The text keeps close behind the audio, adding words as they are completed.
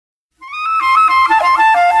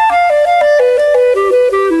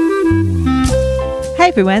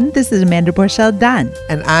everyone, this is Amanda Borchel-Dan.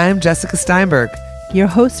 And I'm Jessica Steinberg, your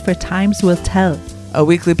host for Times Will Tell, a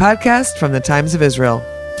weekly podcast from the Times of Israel.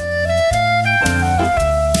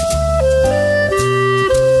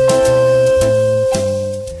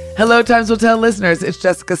 Hello, Times Will Tell listeners. It's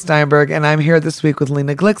Jessica Steinberg, and I'm here this week with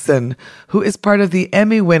Lena Glikson, who is part of the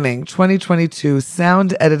Emmy-winning 2022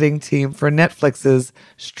 sound editing team for Netflix's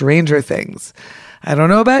Stranger Things. I don't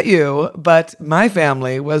know about you, but my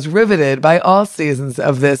family was riveted by all seasons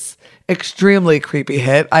of this extremely creepy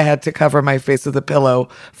hit. I had to cover my face with a pillow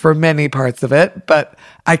for many parts of it, but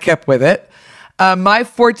I kept with it. My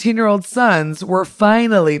 14-year-old sons were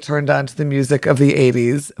finally turned on to the music of the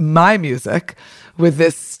 80s, my music, with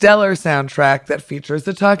this stellar soundtrack that features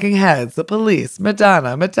the Talking Heads, the Police,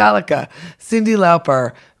 Madonna, Metallica, Cyndi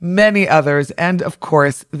Lauper, many others, and of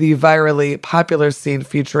course, the virally popular scene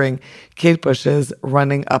featuring Kate Bush's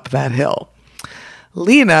Running Up That Hill.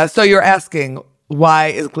 Lena, so you're asking, why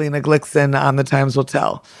is Lena Glikson on the Times Will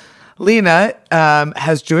Tell? Lena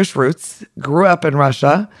has Jewish roots, grew up in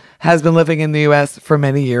Russia, has been living in the U.S. for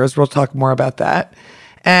many years. We'll talk more about that.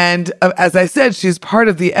 And as I said, she's part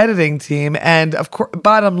of the editing team. And of course,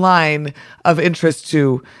 bottom line of interest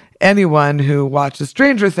to anyone who watches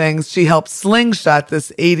Stranger Things, she helped slingshot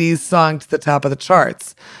this 80s song to the top of the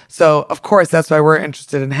charts. So, of course, that's why we're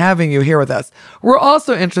interested in having you here with us. We're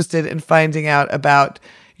also interested in finding out about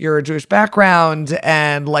your Jewish background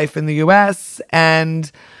and life in the U.S.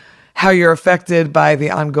 and how you're affected by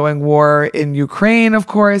the ongoing war in Ukraine, of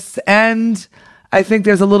course, and I think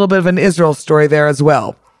there's a little bit of an Israel story there as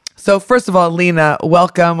well. So first of all, Lena,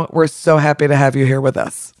 welcome. We're so happy to have you here with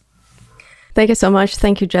us. Thank you so much.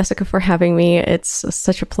 Thank you, Jessica, for having me. It's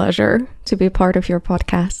such a pleasure to be part of your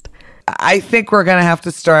podcast. I think we're going to have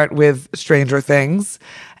to start with Stranger Things.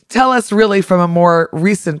 Tell us really from a more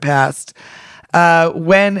recent past,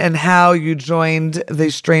 when and how you joined the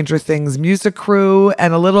Stranger Things music crew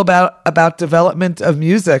and a little about development of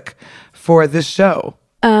music for this show.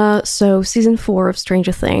 So season 4 of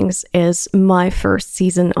Stranger Things is my first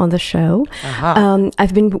season on the show. Uh-huh.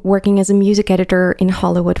 I've been working as a music editor in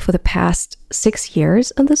Hollywood for the past 6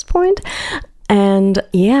 years at this point. And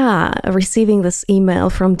yeah, receiving this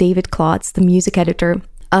email from David Klotz, the music editor,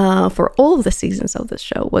 for all of the seasons of this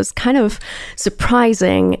show was kind of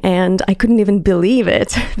surprising, and I couldn't even believe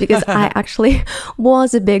it because I actually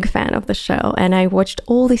was a big fan of the show and I watched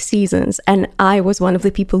all the seasons, and I was one of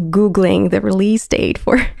the people Googling the release date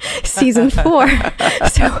for season 4.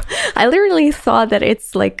 So I literally thought that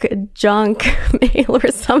it's like a junk mail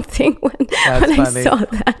or something when I saw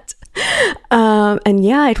that. And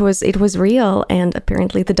yeah, it was real. And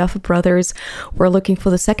apparently the Duffer Brothers were looking for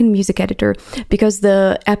the second music editor because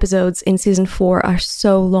the episodes in season 4 are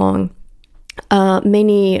so long.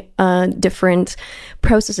 Many different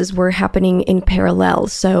processes were happening in parallel.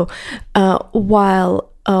 So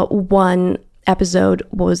while one episode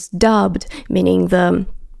was dubbed, meaning the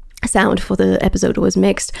sound for the episode was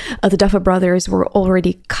mixed, the Duffer Brothers were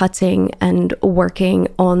already cutting and working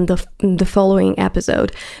on the following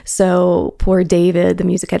episode. So poor David, the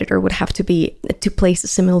music editor, would have to place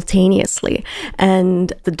simultaneously,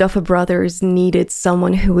 and the Duffer Brothers needed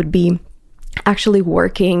someone who would be actually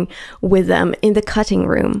working with them in the cutting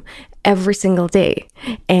room every single day,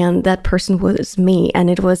 and that person was me,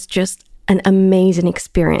 and it was just an amazing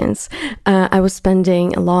experience. I was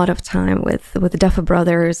spending a lot of time with the Duffer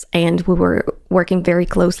Brothers, and we were working very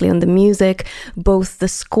closely on the music, both the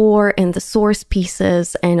score and the source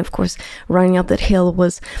pieces. And of course, Running Up That Hill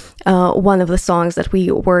was one of the songs that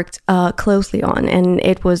we worked closely on, and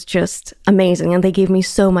it was just amazing. And they gave me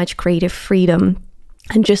so much creative freedom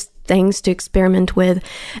and just things to experiment with.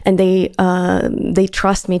 And they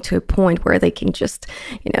trust me to a point where they can just,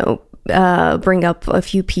 bring up a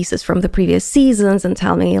few pieces from the previous seasons and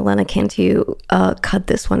tell me, Lena, can't you cut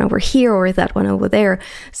this one over here or that one over there?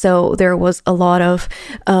 So there was a lot of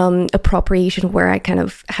appropriation where I kind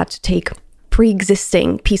of had to take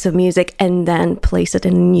pre-existing piece of music and then place it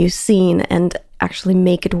in a new scene and actually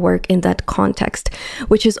make it work in that context,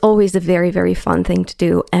 which is always a very, very fun thing to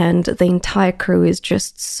do. And the entire crew is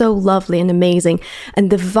just so lovely and amazing. And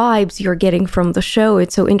the vibes you're getting from the show,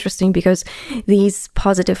 it's so interesting because these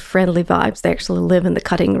positive, friendly vibes, they actually live in the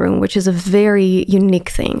cutting room, which is a very unique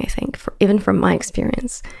thing, I think, even from my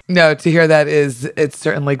experience. No, to hear that it's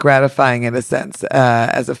certainly gratifying in a sense,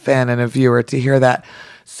 as a fan and a viewer to hear that.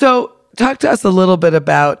 So talk to us a little bit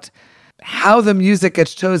about how the music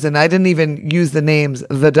gets chosen. I didn't even use the names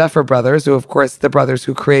the Duffer Brothers, who of course the brothers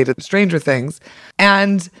who created Stranger Things.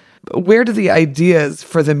 And where do the ideas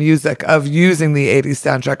for the music of using the 80s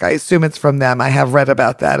soundtrack? I assume it's from them. I have read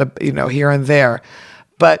about that, here and there.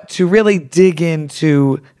 but to really dig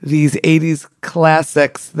into these 80s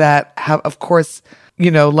classics that have, of course,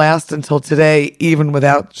 last until today, even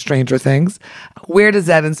without Stranger Things. Where does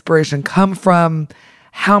that inspiration come from?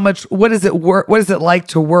 What is it like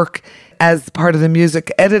to work as part of the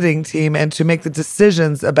music editing team and to make the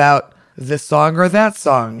decisions about this song or that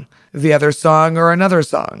song, the other song or another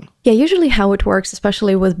song? Yeah, usually how it works,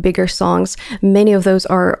 especially with bigger songs, many of those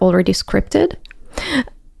are already scripted.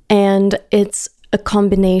 And it's a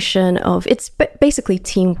combination of, it's basically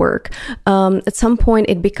teamwork. At some point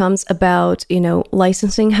it becomes about,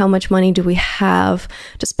 licensing. How much money do we have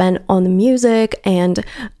to spend on the music, and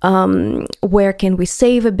where can we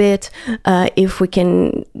save a bit if we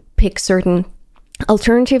can pick certain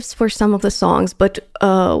alternatives for some of the songs. But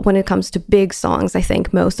when it comes to big songs, I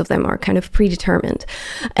think most of them are kind of predetermined,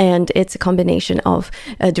 and it's a combination of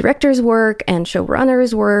director's work and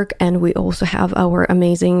showrunner's work. And we also have our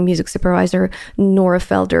amazing music supervisor Nora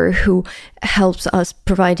Felder, who helps us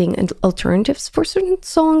providing alternatives for certain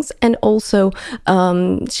songs, and also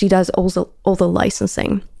she does also all the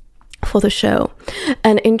licensing for the show.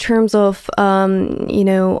 And in terms of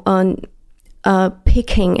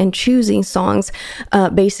picking and choosing songs,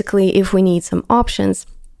 basically, if we need some options,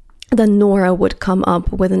 then Nora would come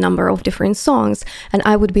up with a number of different songs, and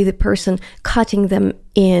I would be the person cutting them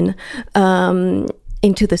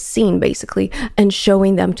into the scene, basically, and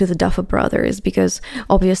showing them to the Duffer Brothers, because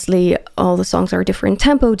obviously all the songs are different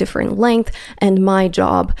tempo, different length, and my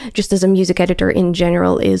job, just as a music editor in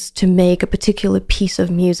general, is to make a particular piece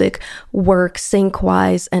of music work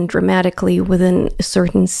sync-wise and dramatically within a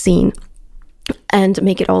certain scene, and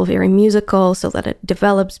make it all very musical so that it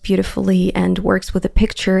develops beautifully and works with the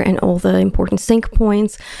picture, and all the important sync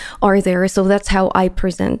points are there. So that's how I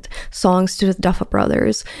present songs to the Duffer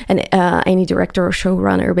Brothers and any director or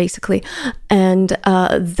showrunner, basically. And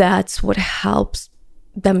that's what helps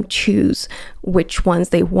them choose which ones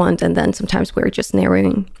they want. And then sometimes we're just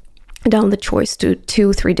narrowing down the choice to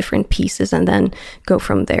 2-3 different pieces and then go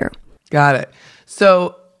from there. Got it.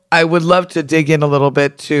 So I would love to dig in a little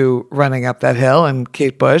bit to Running Up That Hill and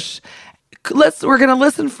Kate Bush. We're going to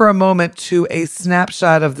listen for a moment to a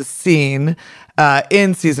snapshot of the scene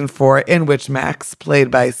in season 4 in which Max,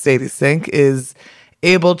 played by Sadie Sink, is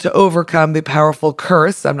able to overcome the powerful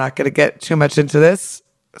curse. I'm not going to get too much into this.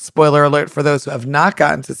 Spoiler alert for those who have not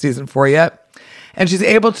gotten to season 4 yet. And she's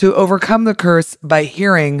able to overcome the curse by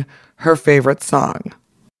hearing her favorite song.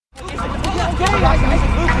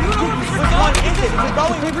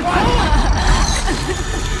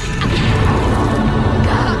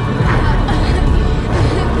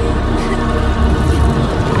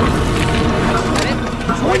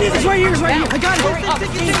 It's right here. I got it.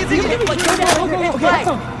 Okay, let's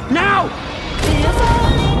go. Now!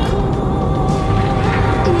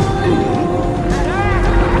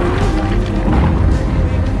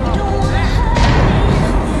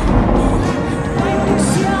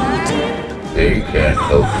 They can't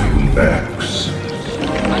help you, Max.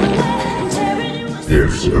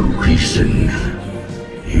 There's a reason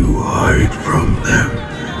you hide from them.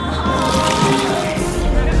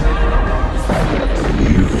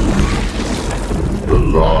 You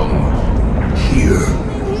belong here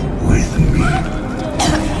with me.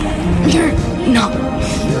 You're not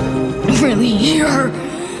really here.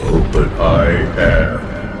 Oh, but I am,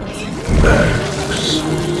 Max.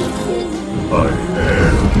 I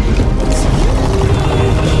am.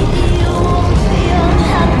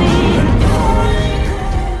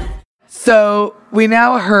 So we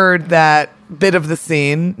now heard that bit of the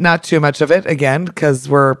scene, not too much of it, again, because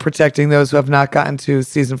we're protecting those who have not gotten to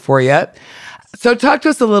season 4 yet. So talk to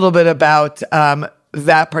us a little bit about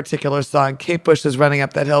that particular song, Kate Bush's Running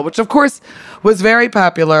Up That Hill, which of course was very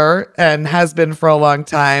popular and has been for a long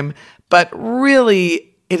time, but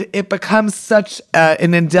really it becomes such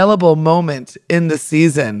an indelible moment in the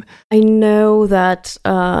season. I know that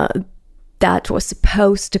that was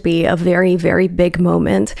supposed to be a very, very big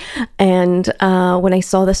moment. And when I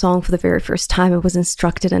saw the song for the very first time, I was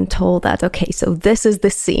instructed and told that, okay, so this is the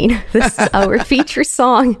scene. This is our feature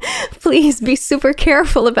song. Please be super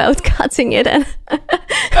careful about cutting it and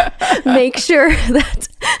make sure that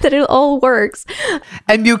it all works.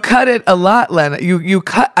 And you cut it a lot, Lena. You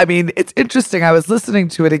cut, I mean, it's interesting. I was listening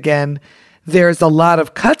to it again. There's a lot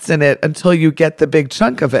of cuts in it until you get the big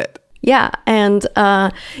chunk of it. Yeah, and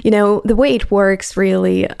the way it works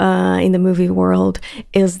really in the movie world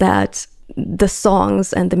is that the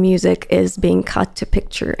songs and the music is being cut to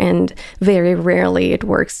picture, and very rarely it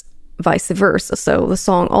works vice versa. So the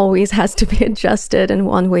song always has to be adjusted in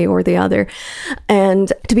one way or the other.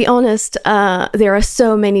 And to be honest, there are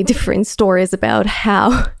so many different stories about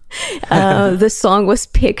how the song was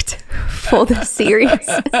picked for the series.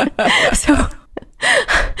 So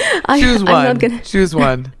choose one. I'm not gonna... Choose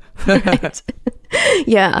one. Right.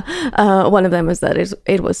 Yeah, one of them is that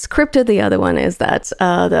it was scripted. The other one is that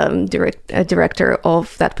the director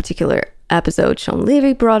of that particular episode, Sean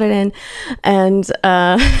Levy, brought it in, and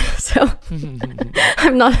so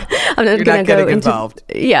I'm not You're gonna not go into involved.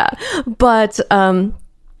 Yeah, but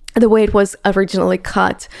the way it was originally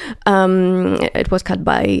cut, it was cut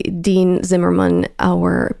by Dean Zimmerman,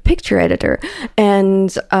 our picture editor,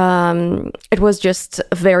 and it was just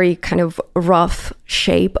a very kind of rough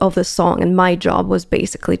shape of the song, and my job was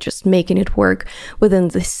basically just making it work within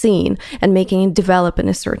the scene and making it develop in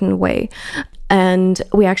a certain way. And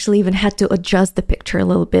we actually even had to adjust the picture a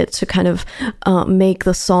little bit to kind of make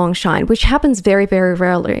the song shine, which happens very, very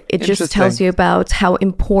rarely. It just tells you about how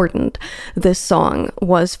important this song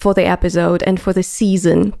was for the episode and for the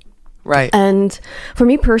season. Right. And for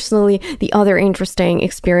me personally, the other interesting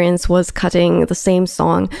experience was cutting the same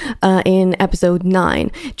song in episode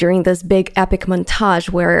 9 during this big epic montage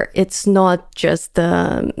where it's not just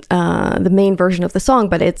the main version of the song,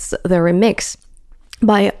 but it's the remix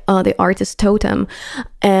by the artist Totem.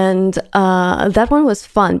 And that one was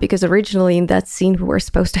fun because originally in that scene we were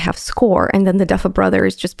supposed to have score, and then the Duffer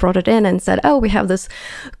Brothers just brought it in and said, oh, we have this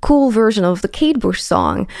cool version of the Kate Bush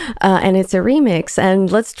song and it's a remix,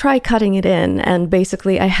 and let's try cutting it in. And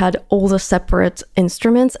basically I had all the separate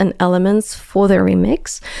instruments and elements for the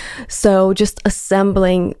remix, so just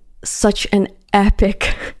assembling such an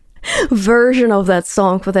epic version of that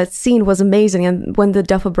song for that scene was amazing. And when the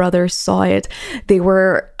Duffer Brothers saw it, they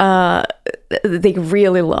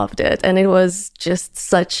really loved it, and it was just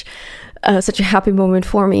such a happy moment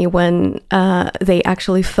for me when they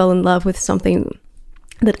actually fell in love with something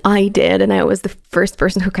that I did, and I was the first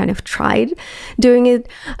person who kind of tried doing it.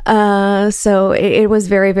 So it was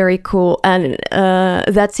very, very cool. And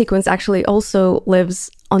that sequence actually also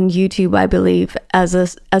lives on YouTube, I believe, as a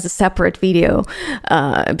separate video,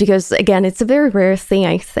 because again, it's a very rare thing,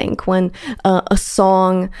 I think, when a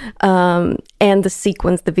song and the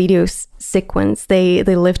sequence, the video sequence, they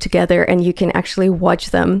live together, and you can actually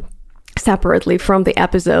watch them separately from the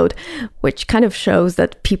episode, which kind of shows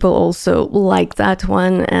that people also like that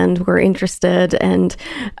one and were interested. And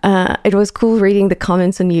it was cool reading the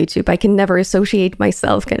comments on YouTube. I can never associate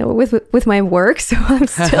myself kind of with my work, so I'm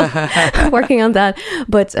still working on that.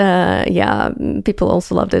 But yeah, people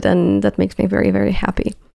also loved it, and that makes me very, very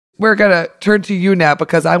happy. We're gonna turn to you now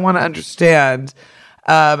because I want to understand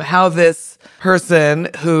how this person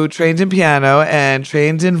who trained in piano and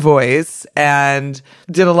trained in voice and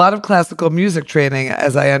did a lot of classical music training,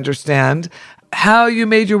 as I understand, how you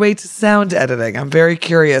made your way to sound editing. I'm very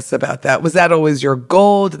curious about that. Was that always your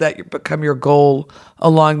goal? Did that become your goal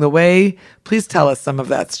along the way? Please tell us some of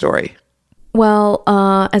that story. Well,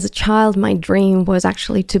 as a child, my dream was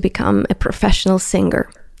actually to become a professional singer.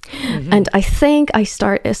 Mm-hmm. And I think I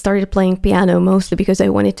started playing piano mostly because I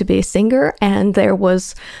wanted to be a singer, and there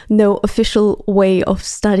was no official way of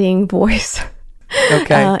studying voice.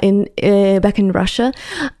 Okay. Back in Russia,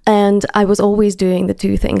 and I was always doing the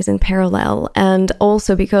two things in parallel. And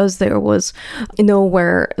also because there was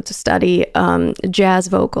nowhere to study jazz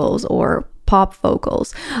vocals or pop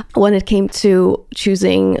vocals when it came to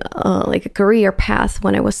choosing like a career path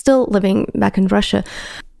when I was still living back in Russia.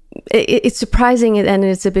 It's surprising and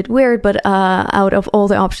it's a bit weird, but out of all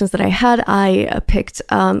the options that I had, I picked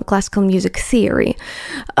classical music theory.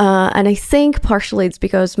 And I think partially it's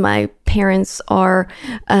because my parents are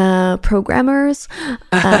programmers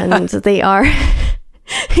and they are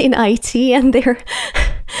in IT, and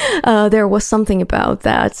there was something about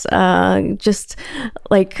that, just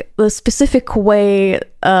like the specific way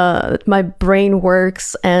my brain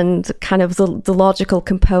works and kind of the logical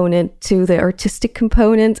component to the artistic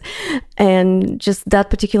component, and just that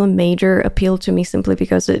particular major appealed to me simply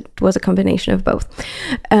because it was a combination of both.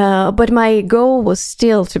 But my goal was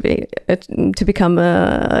still to become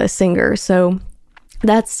a singer, so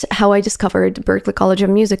that's how I discovered Berklee College of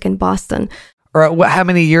Music in Boston. Or how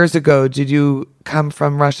many years ago did you come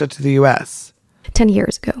from Russia to the U.S.? 10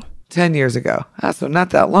 years ago. 10 years ago. So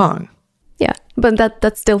not that long. Yeah, but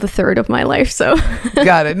that's still the third of my life, so.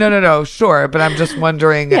 Got it. No, sure. But I'm just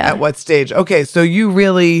wondering at what stage. Okay, so you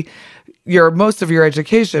really, most of your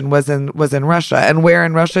education was in Russia. And where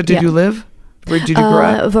in Russia did you live? Where did you grow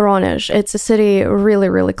up? Voronezh. It's a city really,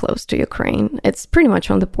 really close to Ukraine. It's pretty much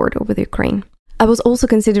on the border with Ukraine. I was also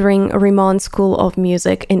considering a Rimon School of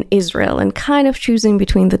Music in Israel and kind of choosing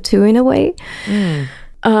between the two in a way.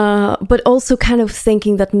 But also kind of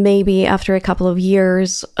thinking that maybe after a couple of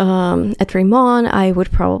years at Ramon, I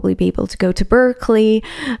would probably be able to go to Berkeley.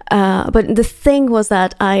 But the thing was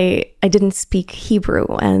that I didn't speak Hebrew,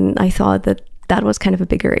 and I thought that was kind of a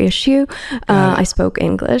bigger issue. I spoke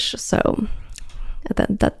English, so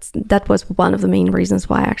that was one of the main reasons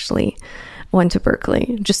why I actually went to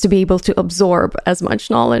Berkeley, just to be able to absorb as much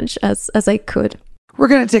knowledge as I could. We're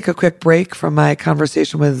going to take a quick break from my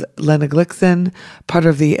conversation with Lena Glikson, part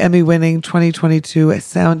of the Emmy-winning 2022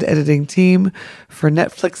 sound editing team for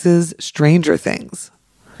Netflix's Stranger Things.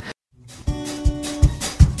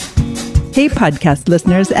 Hey, podcast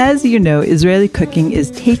listeners. As you know, Israeli cooking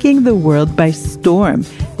is taking the world by storm.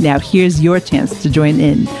 Now, here's your chance to join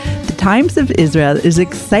in. The Times of Israel is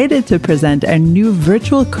excited to present our new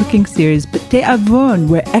virtual cooking series, B'tei Avon,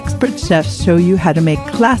 where expert chefs show you how to make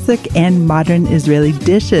classic and modern Israeli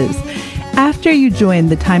dishes. After you join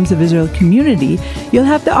the Times of Israel community, you'll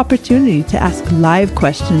have the opportunity to ask live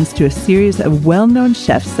questions to a series of well-known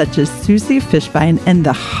chefs such as Susie Fishbein and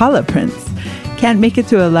the Challah Prince. Can't make it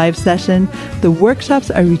to a live session? The workshops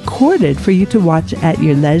are recorded for you to watch at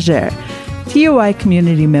your leisure. TOI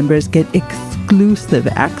community members get exclusive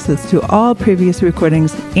access to all previous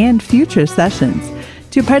recordings and future sessions.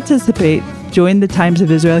 To participate, join the Times of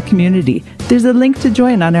Israel community. There's a link to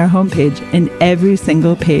join on our homepage and every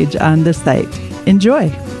single page on the site. Enjoy!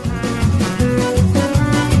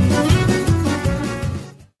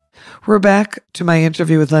 We're back to my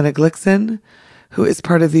interview with Lena Glikson, who is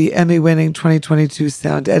part of the Emmy-winning 2022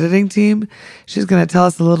 sound editing team. She's going to tell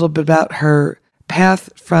us a little bit about her path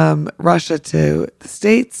from Russia to the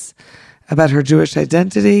States, about her Jewish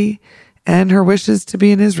identity, and her wishes to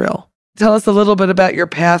be in Israel. Tell us a little bit about your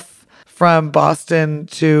path from Boston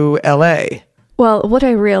to LA. Well, what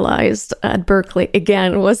I realized at Berkeley,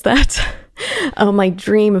 again, was that my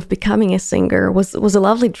dream of becoming a singer was a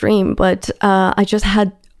lovely dream, but I just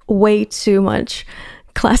had way too much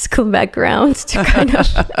classical background to kind of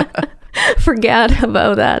forget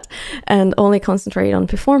about that and only concentrate on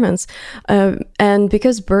performance. And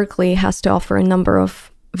because Berkeley has to offer a number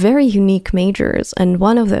of very unique majors, and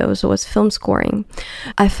one of those was film scoring,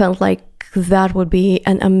 I felt like that would be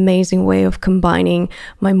an amazing way of combining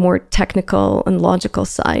my more technical and logical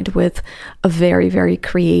side with a very, very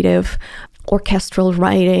creative orchestral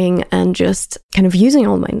writing and just kind of using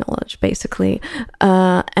all my knowledge, basically.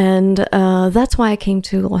 And that's why I came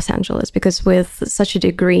to Los Angeles, because with such a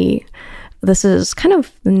degree, this is kind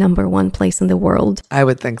of the number one place in the world. I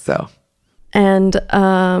would think so. And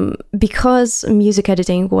because music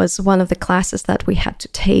editing was one of the classes that we had to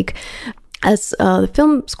take as the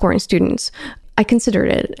film scoring students, I considered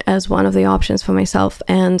it as one of the options for myself.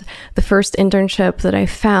 And the first internship that I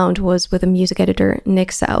found was with a music editor,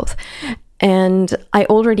 Nick South. And I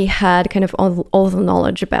already had kind of all the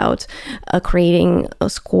knowledge about creating a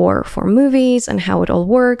score for movies and how it all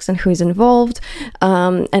works and who's involved,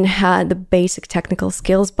 and had the basic technical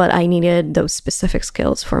skills, but I needed those specific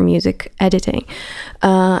skills for music editing.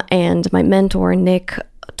 And my mentor, Nick,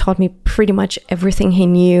 taught me pretty much everything he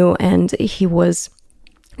knew, and he was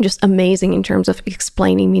just amazing in terms of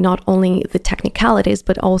explaining me not only the technicalities,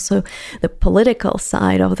 but also the political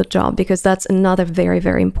side of the job, because that's another very,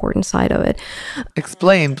 very important side of it.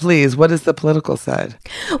 Explain, please. What is the political side?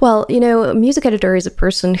 Well, a music editor is a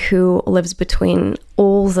person who lives between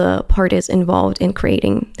all the parties involved in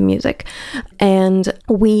creating the music. And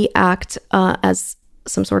we act as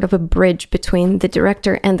some sort of a bridge between the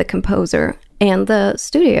director and the composer and the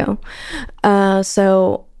studio.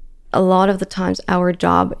 So a lot of the times our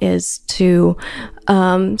job is to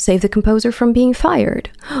save the composer from being fired,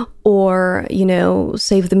 or,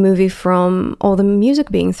 save the movie from all the music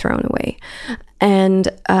being thrown away. And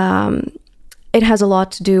it has a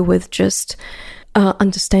lot to do with just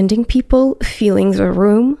understanding people, feeling the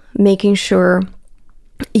room, making sure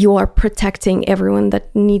you are protecting everyone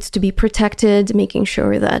that needs to be protected, making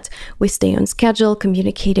sure that we stay on schedule,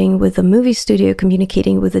 communicating with the movie studio,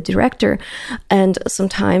 communicating with the director. And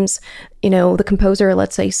sometimes, the composer,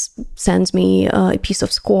 let's say, sends me a piece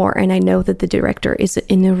of score, and I know that the director is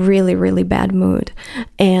in a really, really bad mood.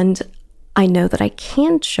 And I know that I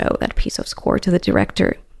can't show that piece of score to the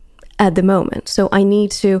director at the moment. So I need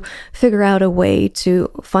to figure out a way to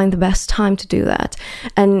find the best time to do that.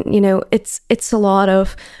 And, it's a lot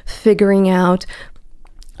of figuring out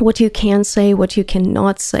what you can say, what you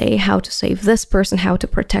cannot say, how to save this person, how to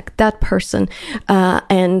protect that person,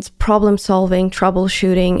 and problem solving,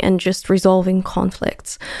 troubleshooting, and just resolving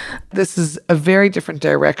conflicts. This is a very different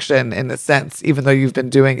direction in a sense, even though you've been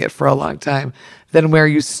doing it for a long time, than where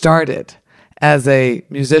you started as a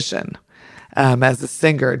musician. as a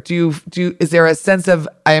singer. Is there a sense of,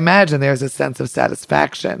 I imagine there's a sense of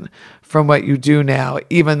satisfaction from what you do now,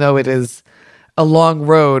 even though it is a long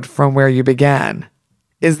road from where you began.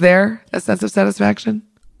 Is there a sense of satisfaction?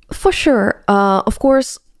 For sure. Of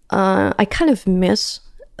course, I kind of miss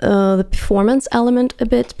the performance element a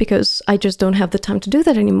bit because I just don't have the time to do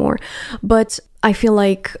that anymore. But I feel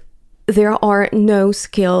like there are no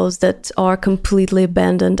skills that are completely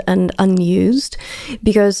abandoned and unused,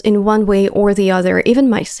 because in one way or the other, even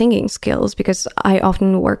my singing skills, because I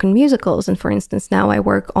often work on musicals, and for instance, now I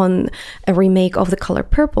work on a remake of The Color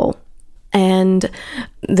Purple, and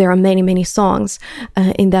there are many, many songs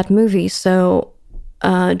in that movie. So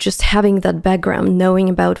just having that background, knowing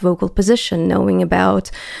about vocal position, knowing about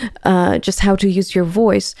just how to use your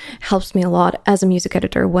voice helps me a lot as a music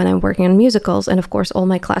editor when I'm working on musicals. And of course, all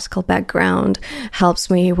my classical background helps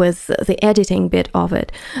me with the editing bit of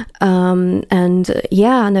it.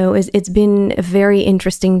 It's been a very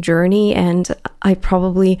interesting journey, and I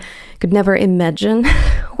probably could never imagine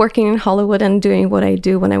working in Hollywood and doing what I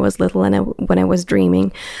do when I was little and when I was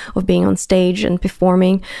dreaming of being on stage and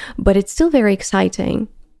performing, but it's still very exciting.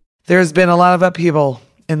 There's been a lot of upheaval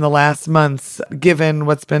in the last months, given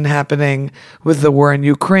what's been happening with the war in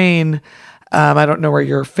Ukraine. I don't know where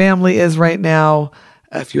your family is right now.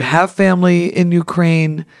 If you have family in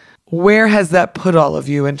Ukraine, where has that put all of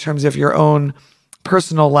you in terms of your own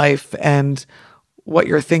personal life and what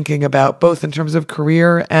you're thinking about, both in terms of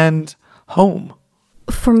career and home?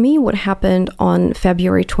 For me, what happened on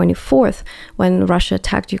February 24th when Russia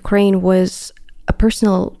attacked Ukraine was a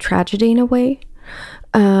personal tragedy in a way.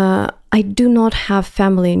 I do not have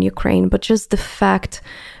family in Ukraine, but just the fact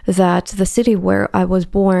that the city where I was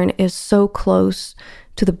born is so close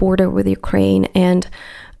to the border with Ukraine, and,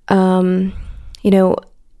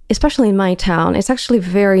 especially in my town, it's actually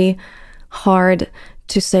very hard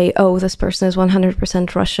to say, oh, this person is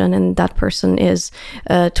 100% Russian and that person is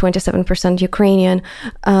 27% Ukrainian.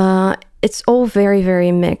 It's all very,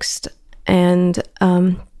 very mixed. And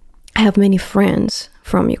I have many friends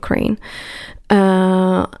from Ukraine.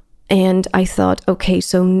 And I thought, okay,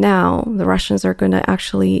 so now the Russians are going to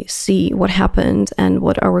actually see what happened and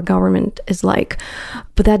what our government is like.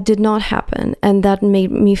 But that did not happen. And that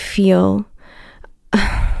made me feel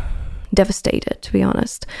devastated, to be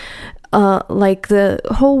honest. Like the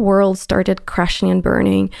whole world started crashing and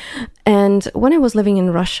burning. And when I was living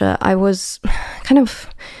in Russia, I was kind of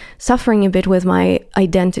suffering a bit with my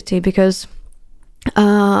identity because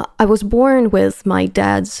I was born with my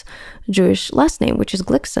dad's Jewish last name, which is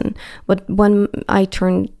Glikson. But when I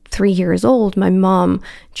turned 3 years old, my mom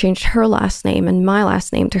changed her last name and my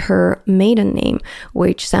last name to her maiden name,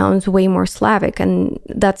 which sounds way more Slavic. And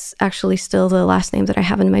that's actually still the last name that I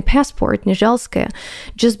have in my passport, Nizhelskaya,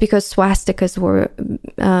 just because swastikas were,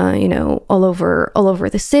 all over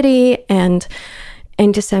the city, and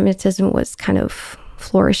anti-Semitism was kind of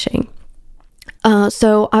flourishing.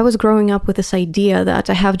 So I was growing up with this idea that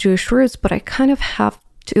I have Jewish roots, but I kind of have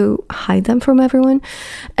to hide them from everyone,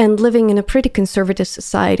 and living in a pretty conservative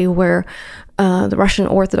society where the Russian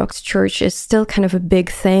Orthodox Church is still kind of a big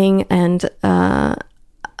thing, and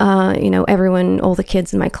everyone, all the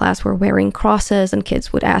kids in my class were wearing crosses, and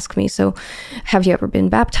kids would ask me, so have you ever been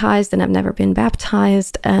baptized? And I've never been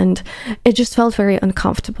baptized, and it just felt very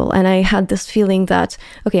uncomfortable. And I had this feeling that,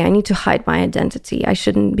 okay, I need to hide my identity. I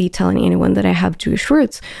shouldn't be telling anyone that I have Jewish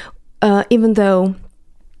roots, even though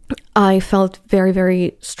I felt very,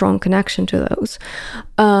 very strong connection to those.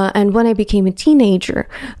 And when I became a teenager,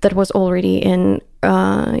 that was already in,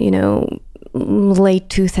 late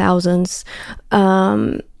 2000s,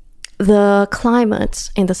 the climate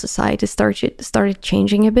in the society started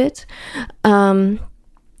changing a bit. And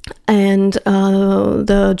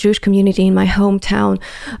the Jewish community in my hometown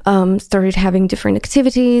started having different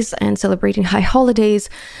activities and celebrating high holidays.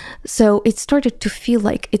 So it started to feel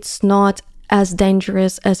like it's not as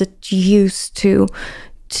dangerous as it used to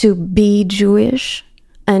be Jewish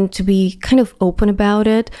and to be kind of open about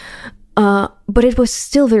it. But it was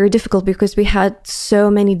still very difficult because we had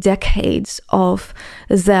so many decades of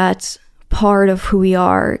that part of who we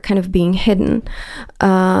are kind of being hidden.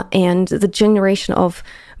 And the generation of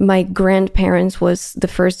my grandparents was the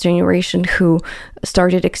first generation who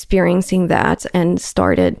started experiencing that and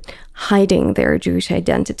started hiding their Jewish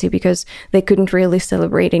identity because they couldn't really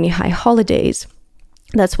celebrate any high holidays.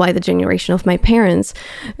 That's why the generation of my parents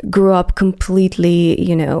grew up completely,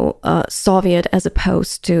 Soviet, as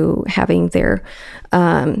opposed to having their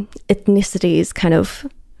ethnicities kind of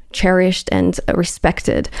cherished and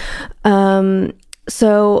respected.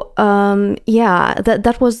 So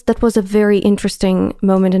that was a very interesting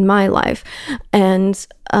moment in my life. And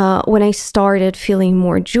when I started feeling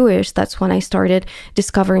more Jewish, that's when I started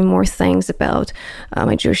discovering more things about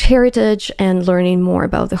my Jewish heritage and learning more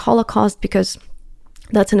about the Holocaust, because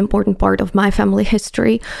that's an important part of my family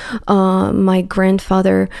history. My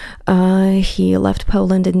grandfather, he left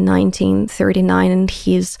Poland in 1939, and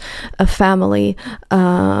his family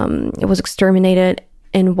was exterminated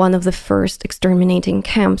in one of the first exterminating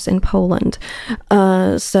camps in Poland.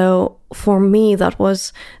 So for me, that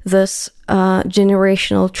was this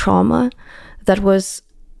generational trauma that was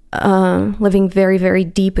living very, very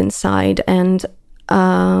deep inside. And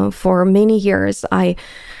for many years, I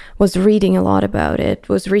was reading a lot about it,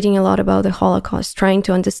 was reading a lot about the Holocaust, trying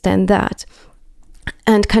to understand that.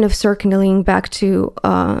 And kind of circling back to,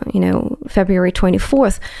 February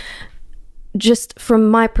 24th, just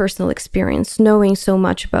from my personal experience, knowing so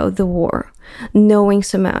much about the war, knowing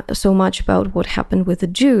so much about what happened with the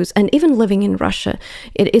Jews, and even living in Russia,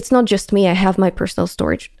 it's not just me. I have my personal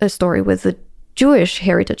story with the Jewish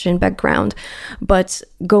heritage and background, but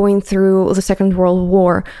going through the Second World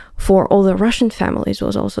War for all the Russian families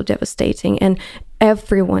was also devastating. And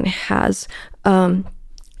everyone has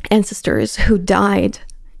ancestors who died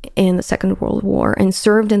in the Second World War and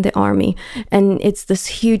served in the army. And it's this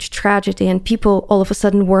huge tragedy. And people all of a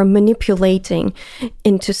sudden were manipulating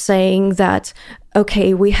into saying that,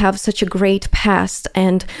 okay, we have such a great past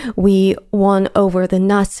and we won over the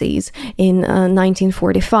Nazis in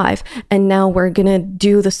 1945. And now we're going to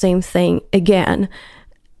do the same thing again.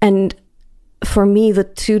 And for me, the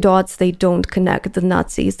two dots, they don't connect. The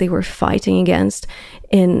Nazis they were fighting against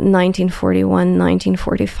in 1941,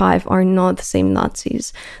 1945 are not the same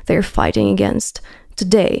Nazis they're fighting against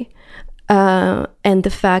today. And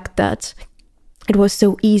the fact that it was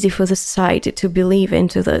so easy for the society to believe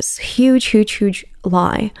into this huge, huge, huge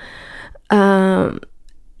lie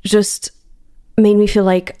just made me feel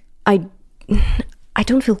like I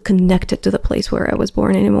don't feel connected to the place where I was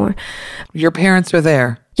born anymore. Your parents are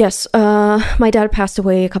there? Yes. My dad passed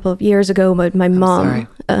away a couple of years ago, but my mom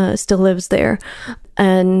still lives there.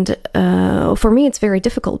 And for me, it's very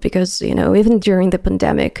difficult because, even during the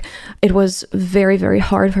pandemic, it was very, very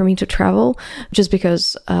hard for me to travel just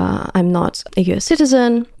because I'm not a US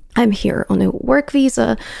citizen. I'm here on a work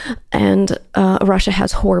visa, and Russia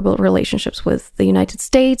has horrible relationships with the United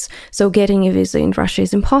States. So getting a visa in Russia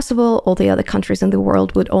is impossible. All the other countries in the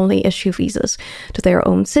world would only issue visas to their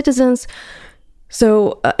own citizens.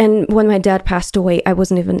 So, and when my dad passed away, I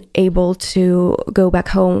wasn't even able to go back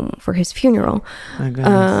home for his funeral. My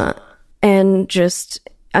goodness. And just,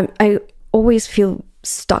 I always feel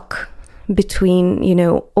stuck between,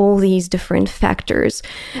 all these different factors.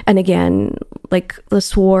 And again, like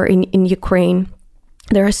this war in Ukraine,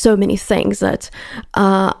 there are so many things that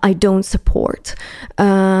I don't support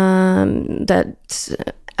that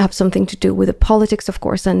have something to do with the politics, of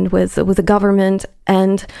course, and with the government.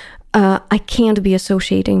 And I can't be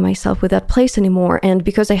associating myself with that place anymore. And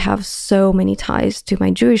because I have so many ties to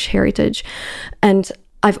my Jewish heritage, and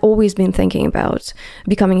I've always been thinking about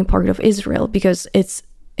becoming a part of Israel because it's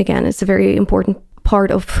a very important part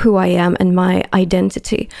of who I am and my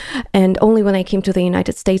identity. And only when I came to the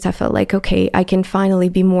United States, I felt like, okay, I can finally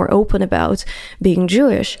be more open about being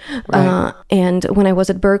Jewish. Right. And when I was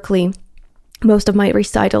at Berkeley, most of my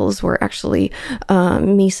recitals were actually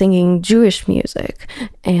me singing Jewish music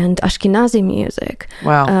and Ashkenazi music.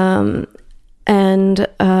 Wow. And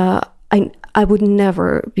I would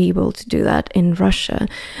never be able to do that in Russia.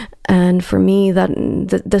 And for me,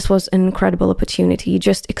 this was an incredible opportunity,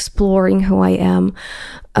 just exploring who I am,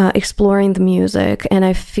 exploring the music. And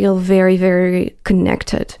I feel very, very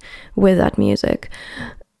connected with that music.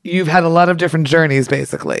 You've had a lot of different journeys,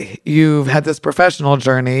 basically. You've had this professional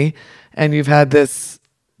journey, and you've had this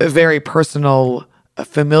very personal,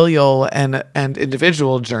 familial, and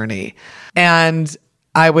individual journey. And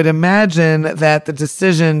I would imagine that the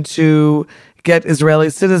decision to get Israeli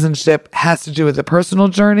citizenship has to do with the personal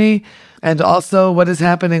journey and also what is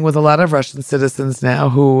happening with a lot of Russian citizens now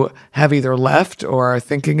who have either left or are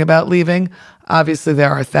thinking about leaving. Obviously,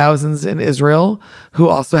 there are thousands in Israel who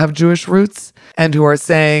also have Jewish roots and who are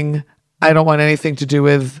saying, I don't want anything to do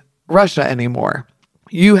with Russia anymore.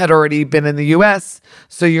 You had already been in the US,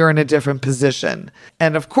 so you're in a different position.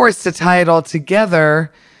 And of course, to tie it all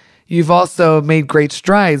together, you've also made great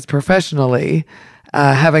strides professionally,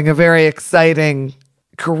 having a very exciting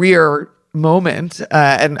career moment,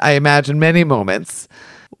 and I imagine many moments.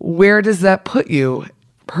 Where does that put you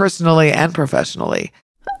personally and professionally?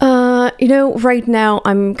 Right now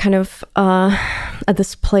I'm kind of at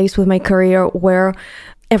this place with my career where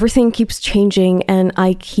everything keeps changing and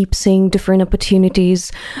I keep seeing different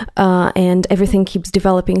opportunities, and everything keeps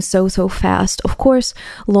developing so fast. Of course,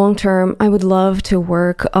 long term, I would love to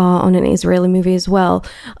work on an Israeli movie as well.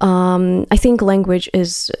 I think language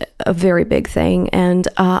is a very big thing, and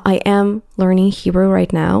I am learning Hebrew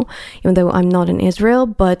right now, even though I'm not in Israel,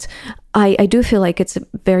 but I do feel like it's a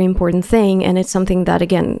very important thing, and it's something that,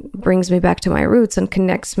 again, brings me back to my roots and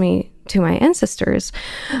connects me to my ancestors,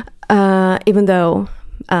 even though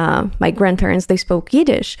my grandparents, they spoke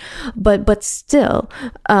Yiddish, but still,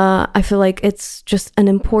 I feel like it's just an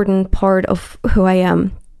important part of who I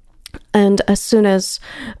am. And as soon as,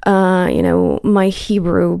 my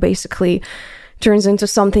Hebrew basically turns into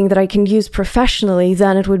something that I can use professionally,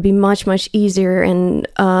 then it would be much, much easier and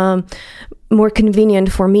more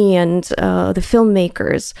convenient for me and the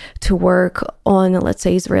filmmakers to work on, let's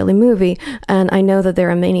say, Israeli movie. And I know that there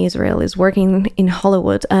are many Israelis working in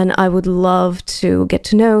Hollywood, and I would love to get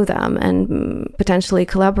to know them and potentially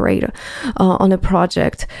collaborate on a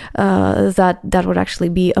project that would actually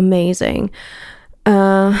be amazing.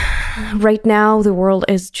 Right now the world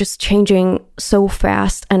is just changing so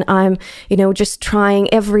fast, and I'm just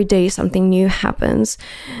trying every day something new happens,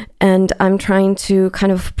 and I'm trying to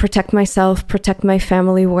kind of protect myself, protect my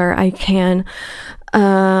family where I can,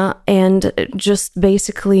 and just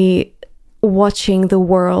basically watching the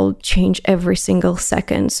world change every single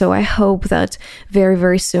second. So I hope that very,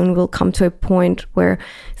 very soon we'll come to a point where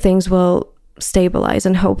things will stabilize,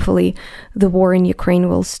 and hopefully the war in Ukraine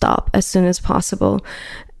will stop as soon as possible,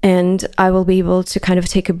 and I will be able to kind of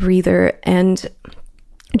take a breather and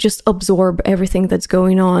just absorb everything that's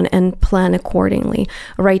going on and plan accordingly.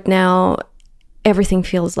 Right now, everything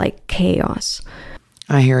feels like chaos.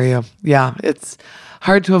 I hear you. Yeah, it's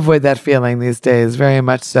hard to avoid that feeling these days, very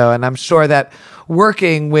much so. And I'm sure that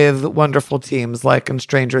working with wonderful teams like in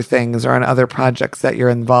Stranger Things or on other projects that you're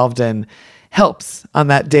involved in helps on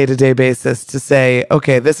that day-to-day basis to say,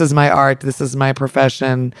 okay, this is my art, this is my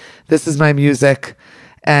profession, this is my music,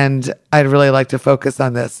 and I'd really like to focus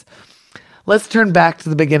on this. Let's turn back to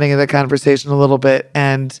the beginning of the conversation a little bit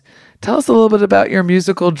and tell us a little bit about your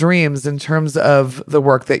musical dreams in terms of the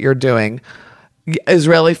work that you're doing.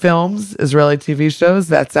 Israeli films, Israeli TV shows,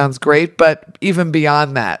 that sounds great, but even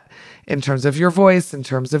beyond that, in terms of your voice, in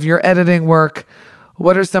terms of your editing work,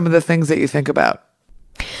 what are some of the things that you think about?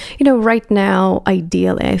 Right now,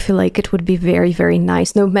 ideally, I feel like it would be very, very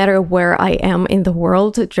nice, no matter where I am in the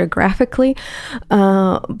world geographically,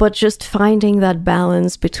 but just finding that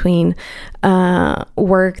balance between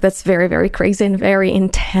work that's very, very crazy and very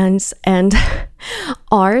intense and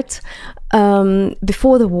art.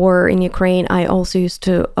 Before the war in Ukraine, I also used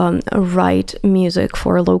to write music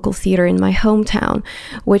for a local theater in my hometown,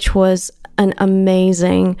 which was an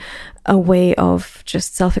amazing way of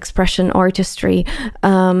just self-expression, artistry,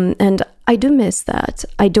 and I do miss that.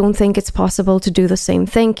 I don't think it's possible to do the same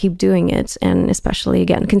thing, keep doing it, and especially,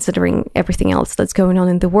 again, considering everything else that's going on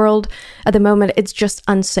in the world at the moment, it's just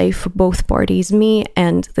unsafe for both parties, me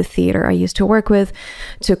and the theater I used to work with,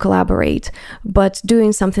 to collaborate. But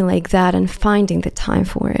doing something like that and finding the time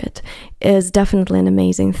for it is definitely an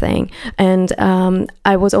amazing thing. And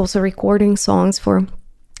I was also recording songs for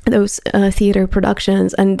those theater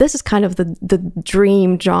productions, and this is kind of the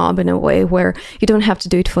dream job in a way, where you don't have to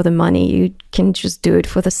do it for the money, you can just do it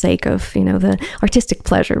for the sake of the artistic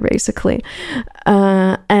pleasure, basically.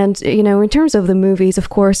 And in terms of the movies, of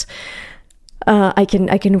course, I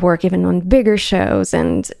can work even on bigger shows,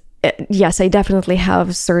 and yes, I definitely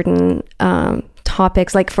have certain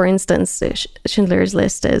topics, like for instance, Schindler's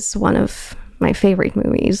List is one of my favorite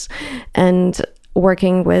movies, and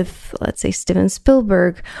working with, let's say, Steven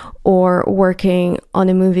Spielberg, or working on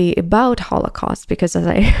a movie about Holocaust, because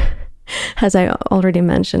as I already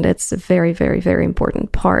mentioned, it's a very, very, very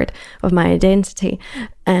important part of my identity.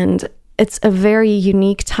 And it's a very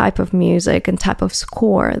unique type of music and type of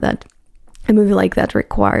score that a movie like that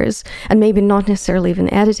requires, and maybe not necessarily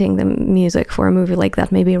even editing the music for a movie like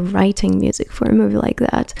that, maybe writing music for a movie like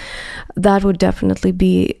that. That would definitely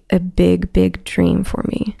be a big, big dream for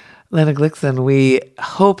me. Lena Glikson, we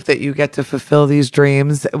hope that you get to fulfill these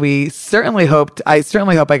dreams. I certainly hope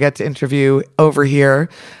I get to interview over here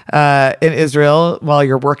in Israel while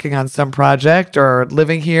you're working on some project or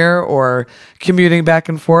living here or commuting back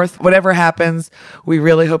and forth. Whatever happens, we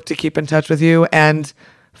really hope to keep in touch with you. And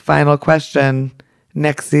final question,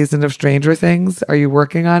 next season of Stranger Things, are you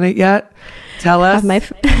working on it yet? Tell us.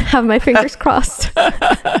 Have my fingers crossed.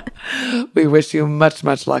 We wish you much,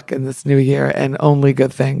 much luck in this new year and only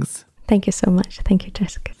good things. Thank you so much. Thank you,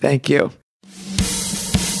 Jessica. Thank you.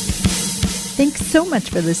 Thanks so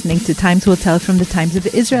much for listening to Times Will Tell from the Times of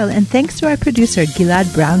Israel, and thanks to our producer, Gilad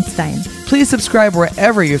Brownstein. Please subscribe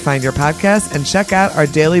wherever you find your podcasts and check out our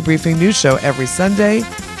daily briefing news show every Sunday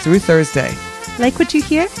through Thursday. Like what you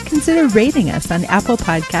hear? Consider rating us on Apple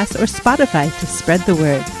Podcasts or Spotify to spread the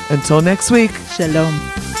word. Until next week. Shalom.